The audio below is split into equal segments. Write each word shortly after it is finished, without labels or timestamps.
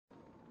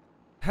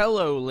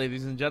Hello,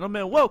 ladies and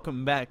gentlemen.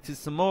 Welcome back to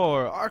some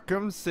more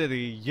Arkham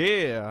City.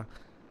 Yeah.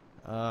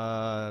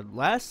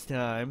 Last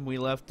time we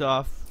left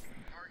off.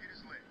 Target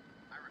is lit.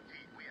 I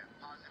repeat, we have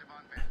positive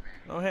on Batman.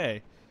 Oh,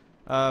 hey.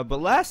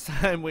 But last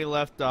time we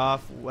left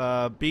off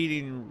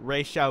beating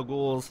Ra's al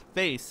Ghul's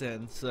face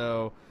in.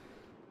 So,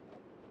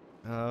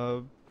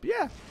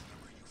 yeah.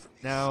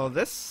 Now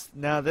this.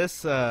 Ordered a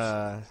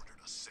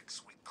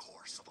 6-week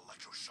course of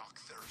electroshock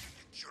therapy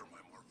to cure my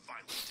more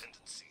violent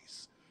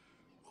tendencies.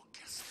 Well,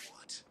 guess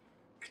what?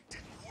 It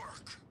didn't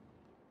work.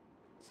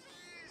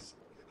 Please,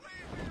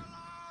 leave me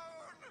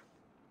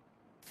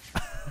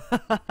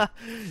alone.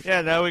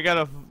 Yeah, now we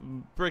gotta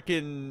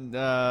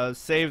frickin'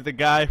 save the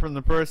guy from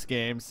the first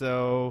game,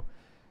 so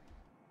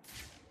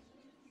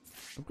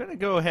I'm gonna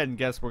go ahead and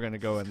guess we're gonna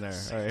go in there.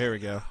 Alright, here we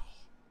go.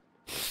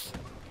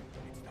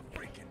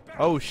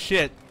 Oh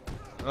shit.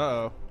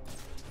 Uh-oh.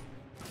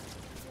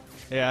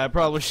 Yeah, I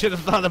probably should have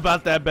thought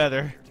about that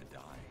better.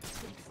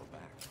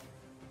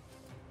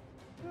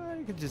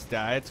 You can just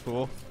die, it's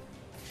cool.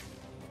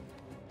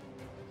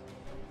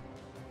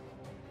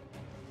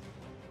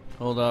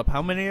 Hold up,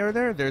 how many are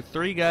there? There are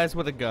 3 guys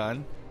with a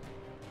gun.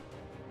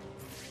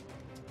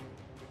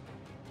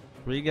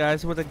 3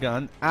 guys with a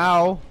gun.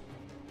 Ow!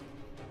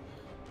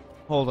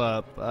 Hold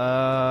up.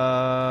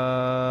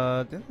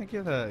 Didn't I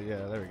get a...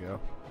 Yeah, there we go.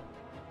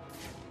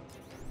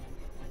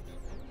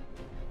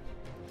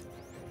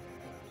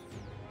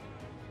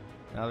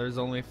 Now there's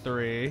only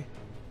 3.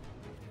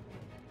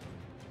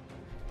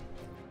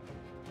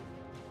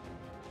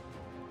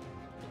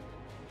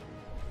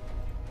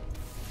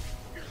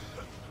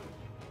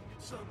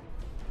 Some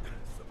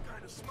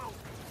kind of smoke.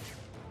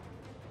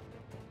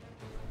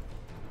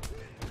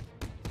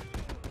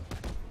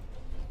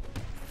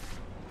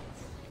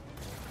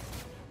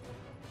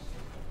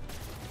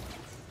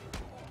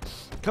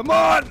 Come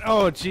on!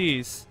 Oh,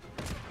 jeez.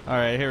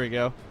 Alright, here we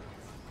go.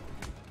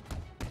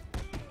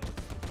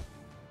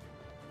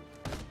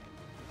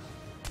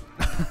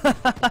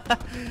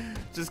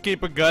 Just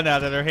keep a gun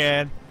out of their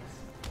hand.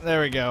 There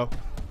we go.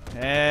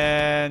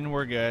 And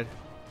we're good.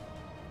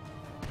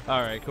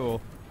 Alright, cool.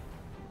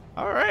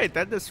 Alright,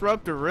 that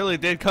disruptor really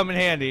did come in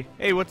handy.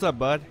 Hey, what's up,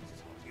 bud?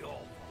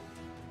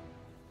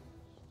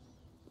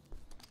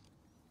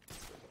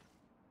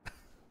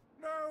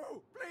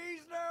 No,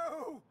 please,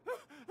 no.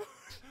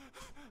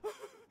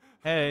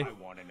 Hey. I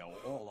want to know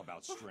all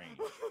about Strange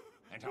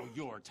and how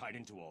you're tied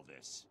into all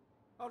this.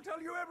 I'll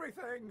tell you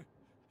everything.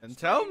 And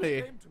tell Strange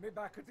me. came to me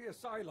back at the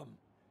asylum.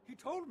 He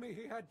told me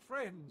he had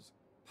friends,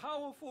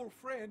 powerful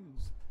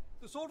friends,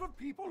 the sort of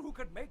people who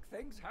could make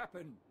things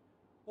happen.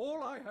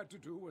 All I had to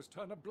do was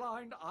turn a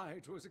blind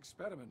eye to his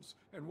experiments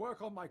and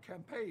work on my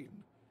campaign.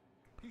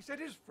 He said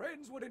his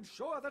friends would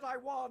ensure that I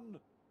won.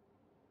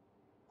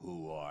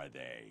 Who are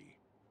they?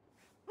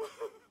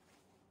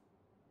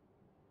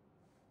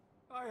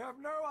 I have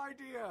no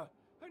idea.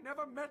 I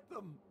never met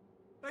them.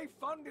 They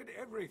funded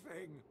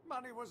everything.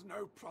 Money was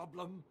no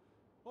problem.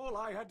 All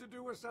I had to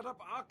do was set up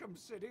Arkham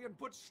City and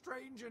put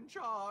Strange in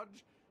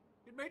charge.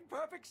 It made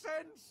perfect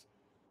sense.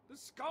 The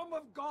scum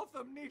of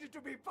Gotham needed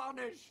to be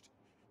punished.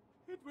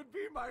 It would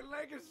be my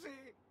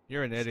legacy.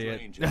 You're an idiot.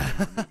 Strange has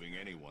been removing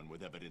anyone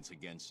with evidence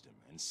against him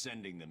and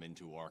sending them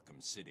into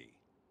Arkham City.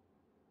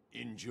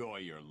 Enjoy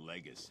your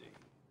legacy.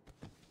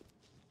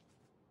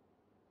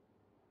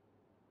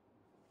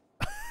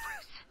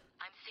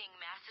 I'm seeing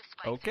massive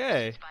spikes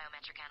Okay. in the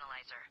biometric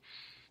analyzer.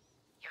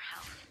 Your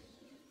health.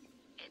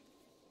 It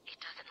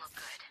doesn't look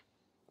good.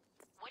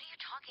 What are you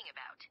talking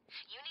about?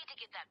 You need to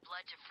get that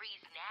blood to freeze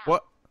now.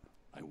 What?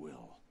 I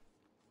will.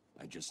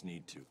 I just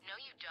need to. No,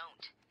 you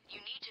don't. You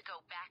need to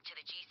go back to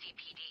the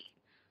GCPD.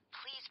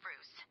 Please,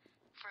 Bruce.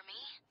 For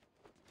me?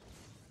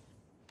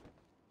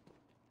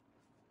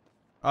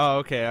 Oh,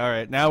 okay,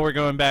 alright. Now we're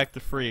going back to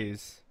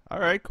freeze.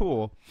 Alright,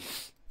 cool.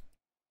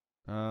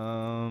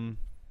 Alright,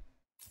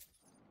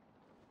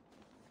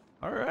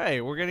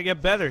 we're gonna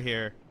get better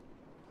here.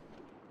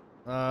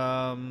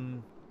 Yeah,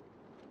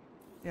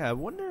 I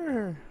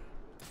wonder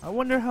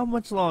how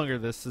much longer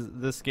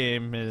this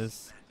game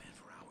is.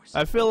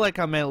 I feel like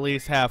I'm at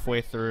least halfway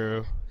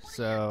through,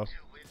 so.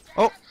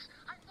 Oh!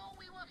 I thought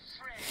we were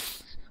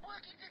friends,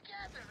 working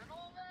together and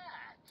all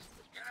that.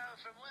 You know,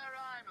 from where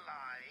I'm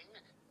lying,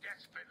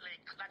 desperately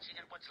clutching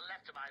at what's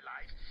left of my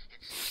life,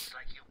 it seems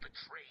like you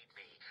betrayed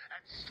me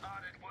and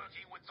started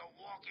working with the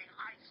walking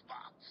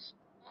icebox.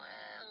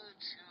 Well,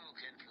 two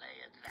can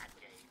play at that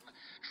game.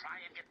 Try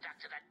and get back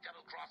to that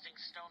double-crossing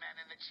snowman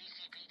in the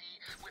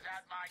GCPD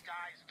without my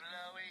guys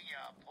blowing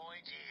your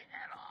pointy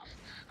head off.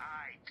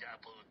 I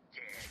double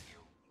dare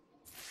you.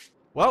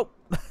 Well,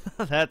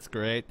 that's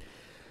great.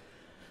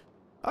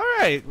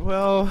 Alright,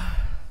 well,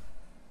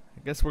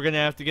 I guess we're gonna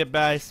have to get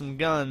by some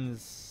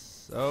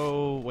guns.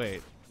 Oh,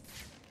 wait.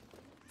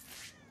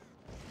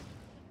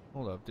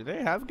 Hold up, do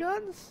they have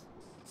guns?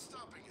 What's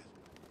stopping it?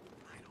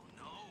 I don't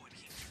know. It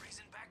keeps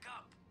freezing back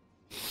up.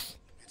 It's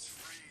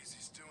Freeze.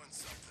 He's doing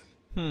something.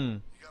 Hmm.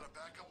 You got a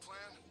backup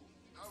plan?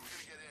 How are we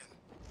gonna get in?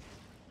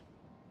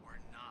 We're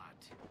not.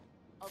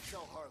 I'll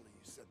tell Harley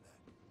you said that.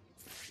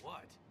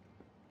 What?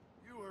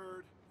 You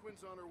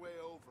She's on her way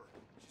over.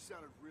 She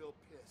sounded real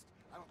pissed.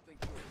 I don't think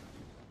you're...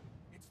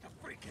 It's the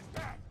freaking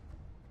bat!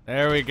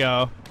 There we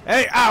go.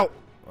 Hey, ow!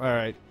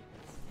 Alright.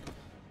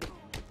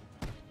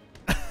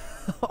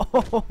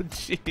 Oh,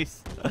 jeez.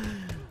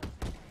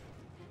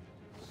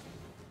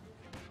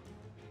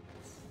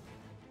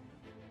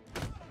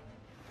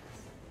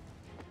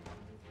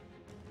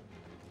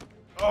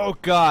 Oh,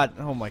 God.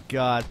 Oh, my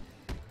God.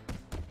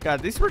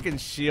 God, these freaking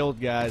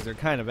shield guys are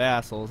kind of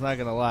assholes, not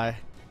gonna lie.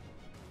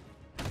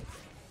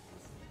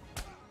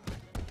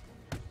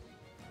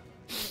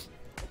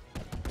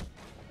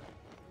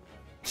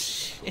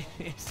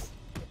 Jeez.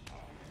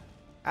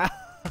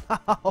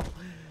 Ow.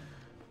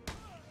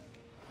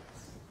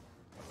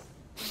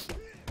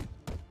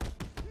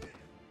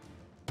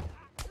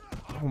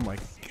 Oh my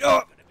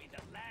God.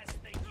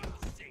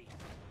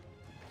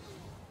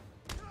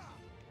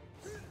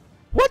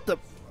 What the?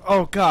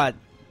 Oh God.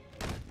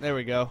 There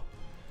we go.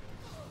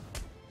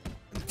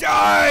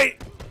 Die!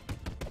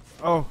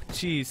 Oh,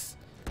 jeez.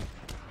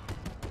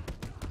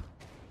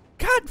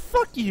 God,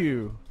 fuck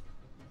you.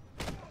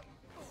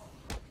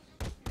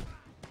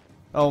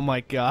 Oh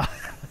my God.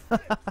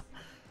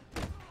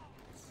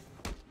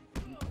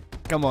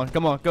 Come on,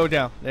 come on, go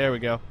down. There we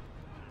go.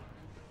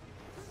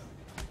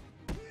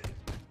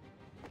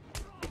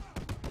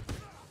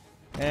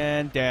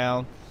 And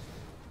down.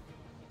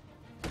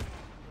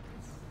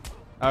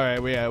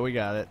 Alright, we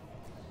got it.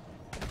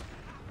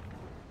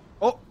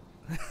 Oh!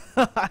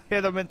 I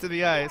hit him into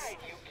the ice.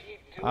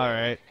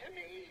 Alright.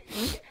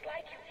 It's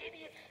like you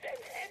idiots spend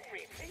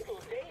every single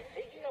day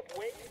thinking up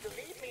ways to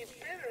leave me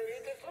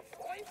bitterly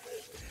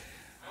disappointed.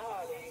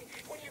 Harley,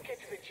 when you get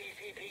to the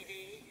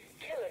GCPD,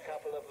 kill a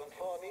couple of them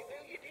for me,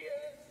 will you, dear?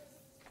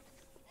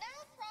 No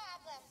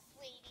problem,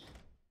 sweetie.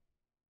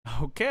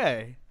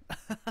 Okay.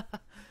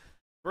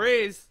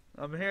 Breeze,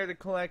 I'm here to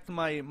collect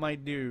my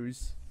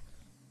dues.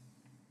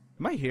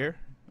 Am I here?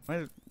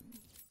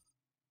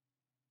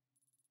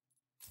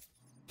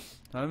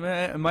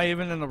 Am I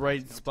even in the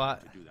right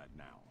spot? To do that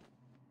now.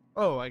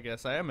 Oh, I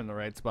guess I am in the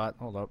right spot.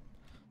 Hold up.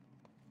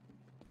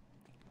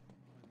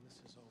 When this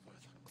is over,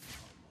 the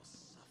clown will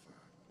suffer.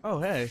 Oh,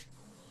 hey.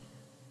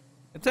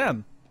 It's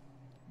him.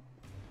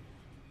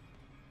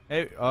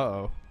 Hey,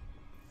 uh-oh.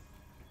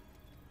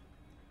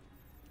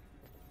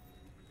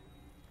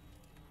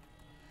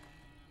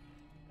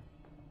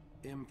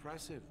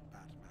 Impressive,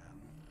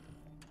 Batman.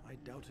 I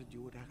doubted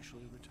you would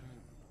actually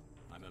return.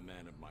 I'm a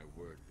man of my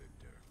word,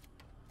 Victor.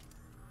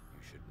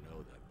 You should know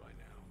that by now.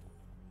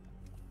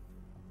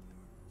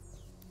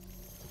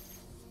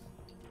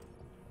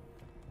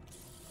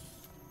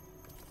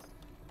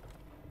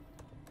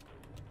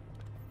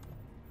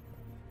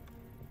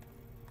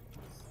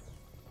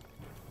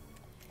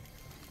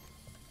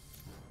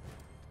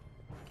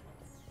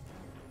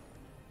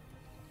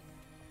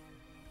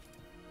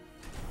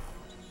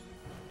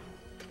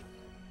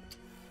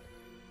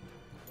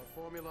 The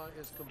formula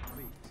is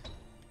complete.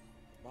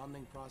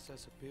 Bonding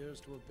process appears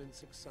to have been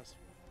successful.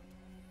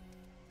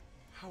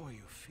 How are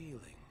you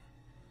feeling?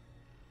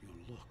 You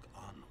look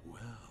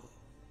unwell.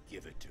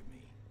 Give it to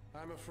me.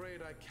 I'm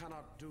afraid I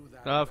cannot do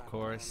that. Of Batman.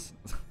 course.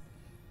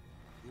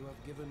 You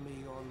have given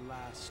me your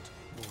last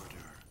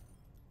order.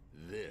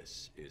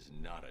 This is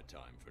not a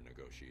time for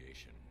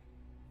negotiation.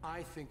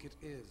 I think it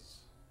is.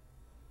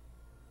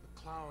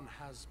 The clown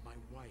has my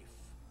wife.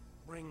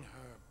 Bring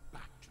her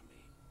back to me.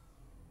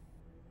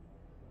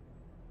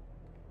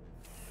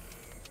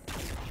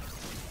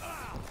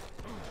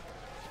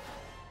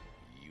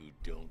 You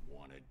don't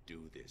want to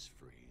do this,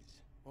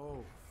 Freeze.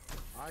 Oh,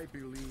 I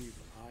believe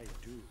I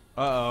do.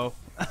 Uh-oh.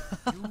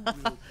 You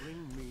will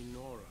bring me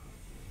Nora,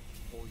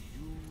 or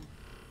you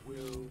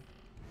will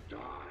die.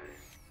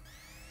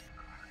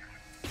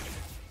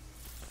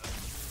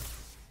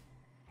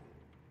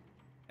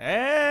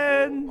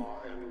 And...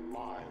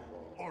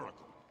 Oracle,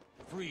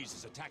 Freeze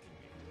is attacking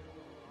me.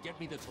 Get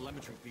me the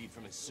telemetry feed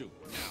from his suit,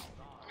 now.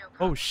 No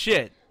problem. Oh,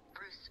 shit.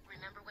 Bruce,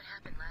 remember what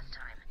happened last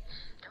time.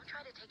 Don't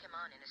try to take him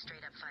on in a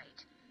straight-up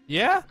fight.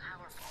 Yeah?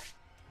 Powerful.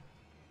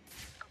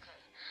 Okay,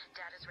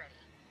 data's ready.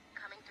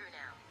 Coming through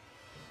now.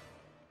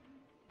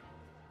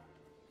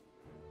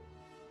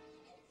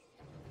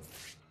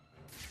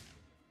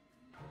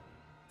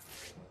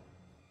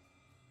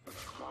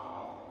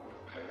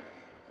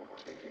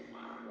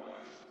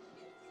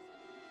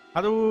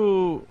 How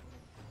do...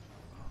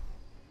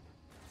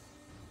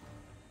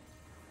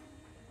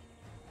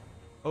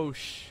 Oh,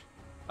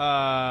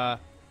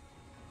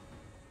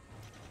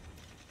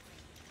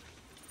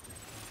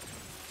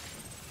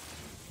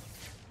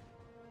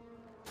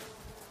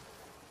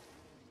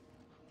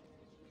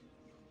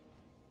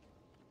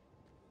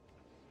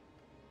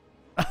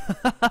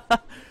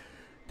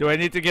 Do I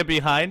need to get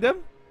behind him?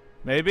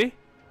 Maybe?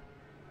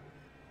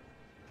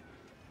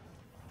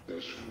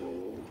 This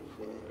road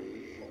will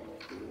be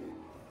true.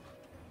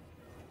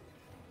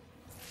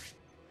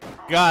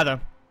 Got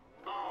him.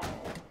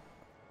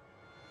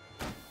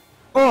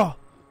 Oh!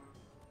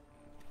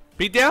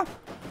 Beat down?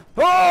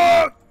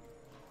 Oh!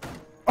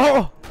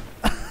 Oh!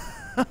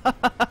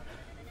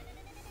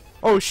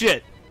 Oh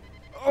shit!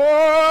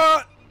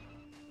 Oh!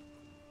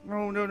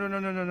 Oh, no, no, no,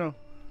 no, no, no.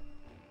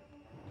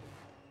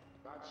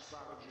 That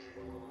strategy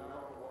will never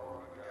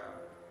work again.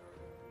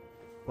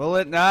 Will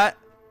it not?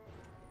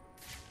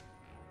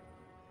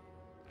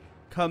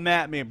 Come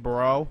at me,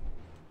 bro.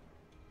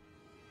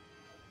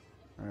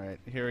 Alright,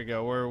 here we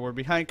go. We're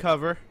behind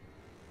cover.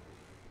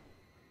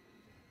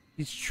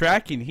 He's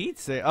tracking heat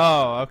say.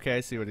 Oh, okay,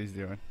 I see what he's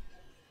doing.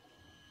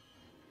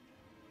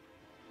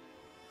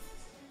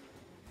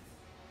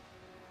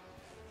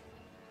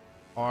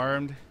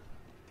 Armed.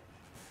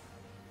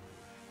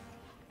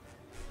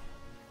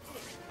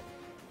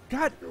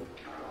 God.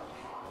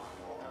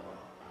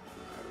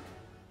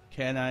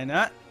 Can I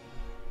not?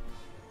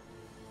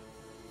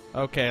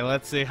 Okay,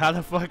 let's see. How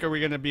the fuck are we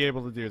gonna be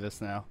able to do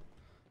this now?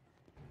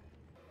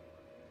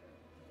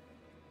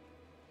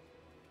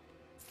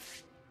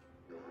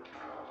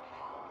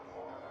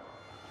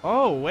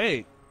 Oh,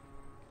 wait.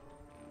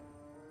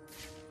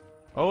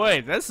 Oh,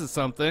 wait. This is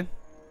something.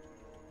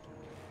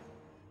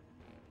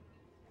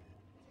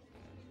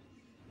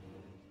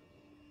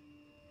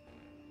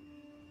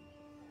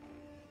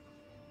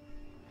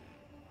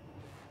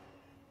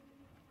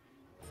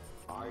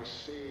 I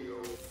see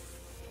you.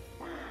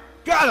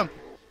 Got him!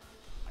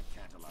 I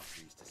can't allow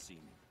Freeze to see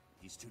me.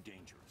 He's too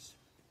dangerous.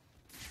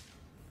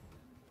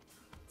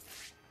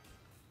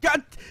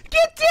 God,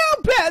 get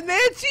down, Batman!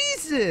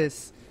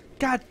 Jesus!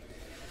 God.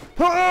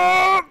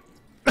 Oh!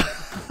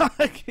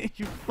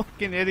 You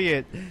fucking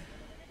idiot.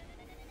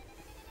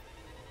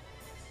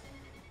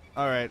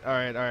 Alright,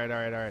 alright, alright,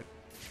 alright, alright.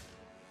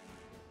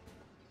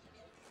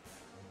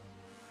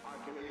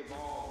 I can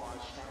evolve my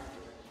strategy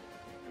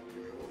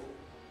in you.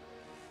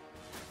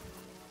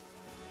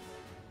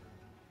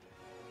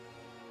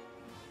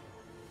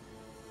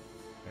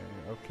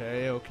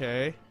 Okay,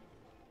 okay.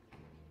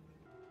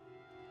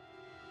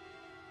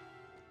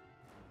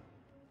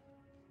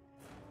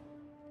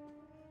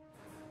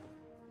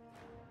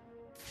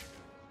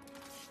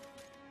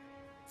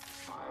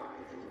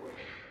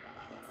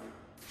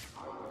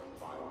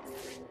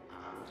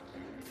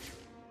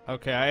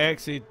 Okay, I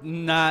actually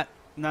not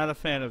a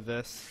fan of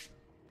this.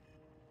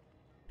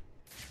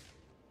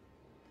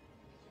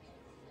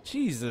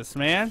 Jesus,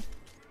 man.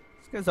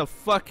 This guy's a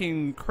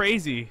fucking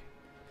crazy.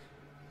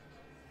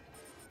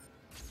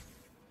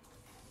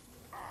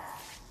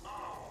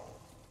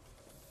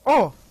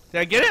 Oh, did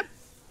I get it?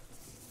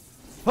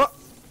 Huh.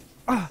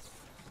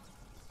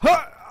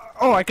 Huh.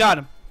 Oh, I got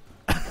him.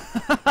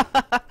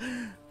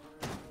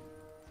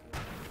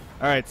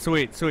 Alright,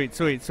 sweet, sweet,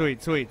 sweet,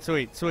 sweet, sweet,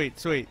 sweet, sweet,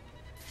 sweet.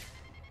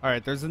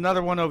 Alright, there's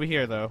another one over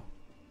here, though.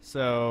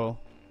 So...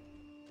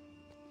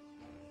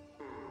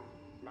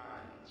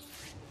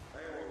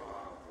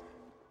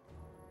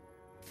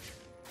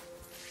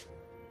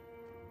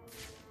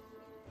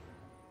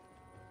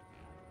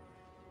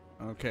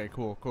 Okay,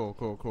 cool, cool,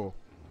 cool, cool.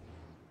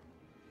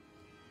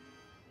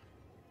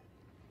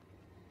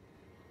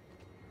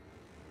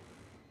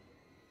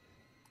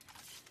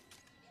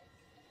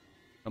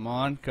 Come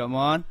on, come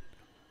on.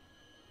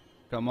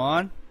 Come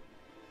on.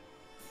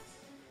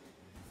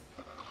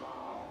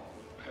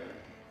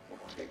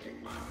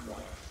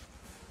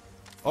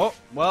 Oh,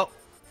 well.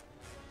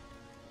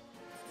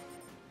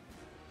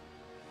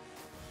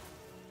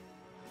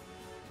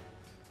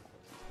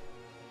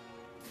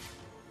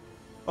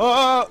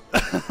 Oh!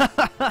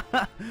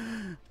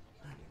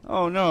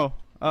 Oh no.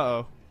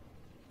 Uh-oh.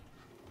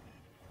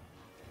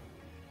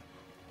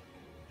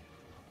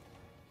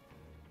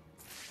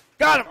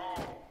 Got him!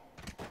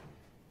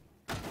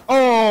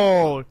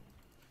 Oh!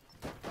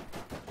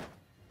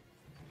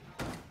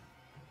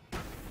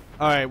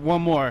 Alright,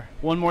 one more.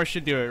 One more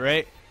should do it,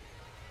 right?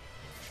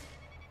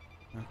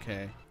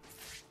 Okay.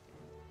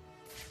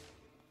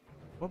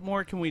 What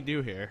more can we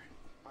do here?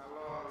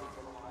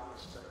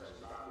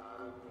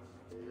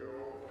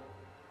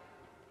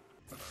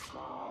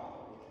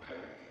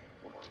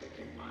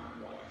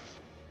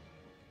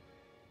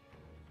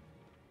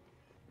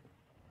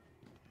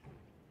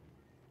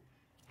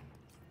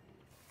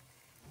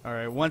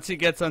 Alright, once he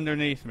gets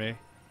underneath me.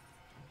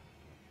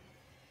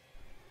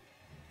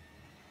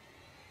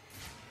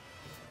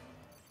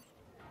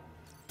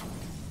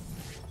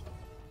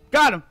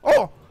 Got him!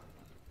 Oh!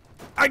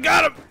 I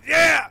got him!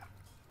 Yeah!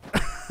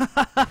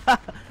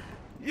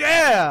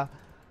 Yeah!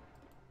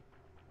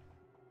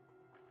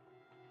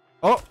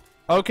 Oh,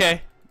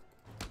 okay.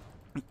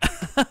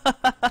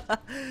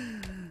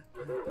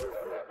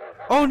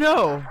 Oh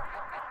no!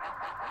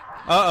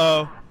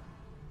 Uh-oh.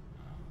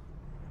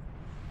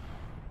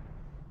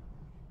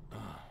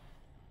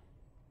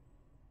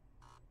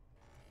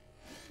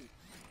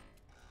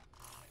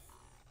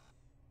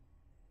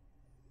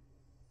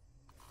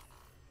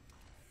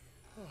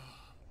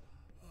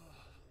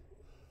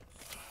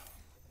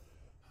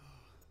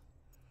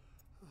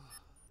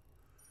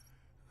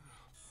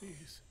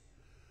 Please,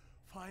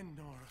 find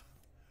Nora.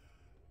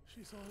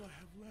 She's all I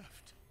have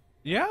left.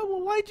 Yeah,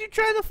 well, why'd you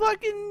try to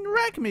fucking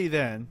wreck me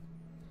then?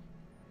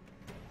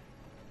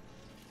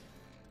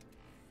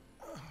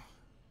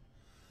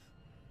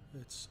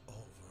 It's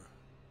over.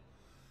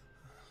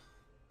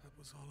 That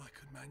was all I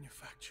could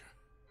manufacture.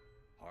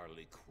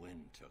 Harley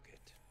Quinn took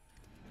it.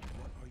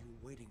 What are you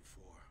waiting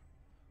for?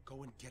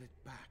 Go and get it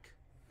back.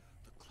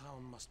 The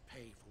clown must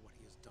pay for what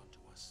he has done to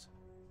us.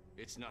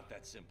 It's not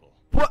that simple.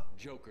 What?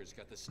 Joker's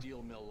got the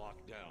steel mill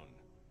locked down.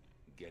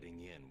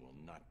 Getting in will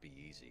not be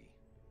easy.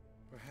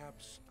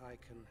 Perhaps I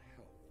can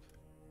help.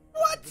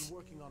 What? I've been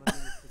working on a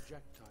new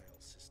projectile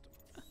system.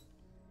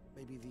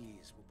 Maybe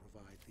these will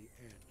provide the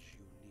edge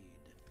you need.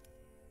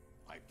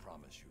 I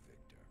promise you,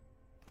 Victor,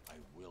 I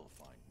will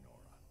find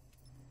Nora.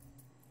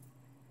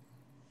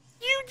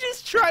 You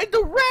just tried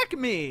to wreck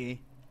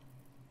me!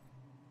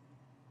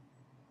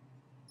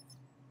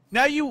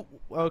 Now you...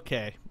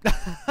 Okay.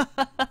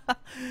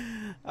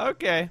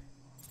 Okay.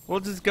 We'll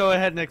just go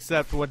ahead and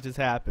accept what just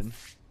happened.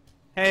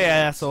 Hey,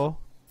 asshole.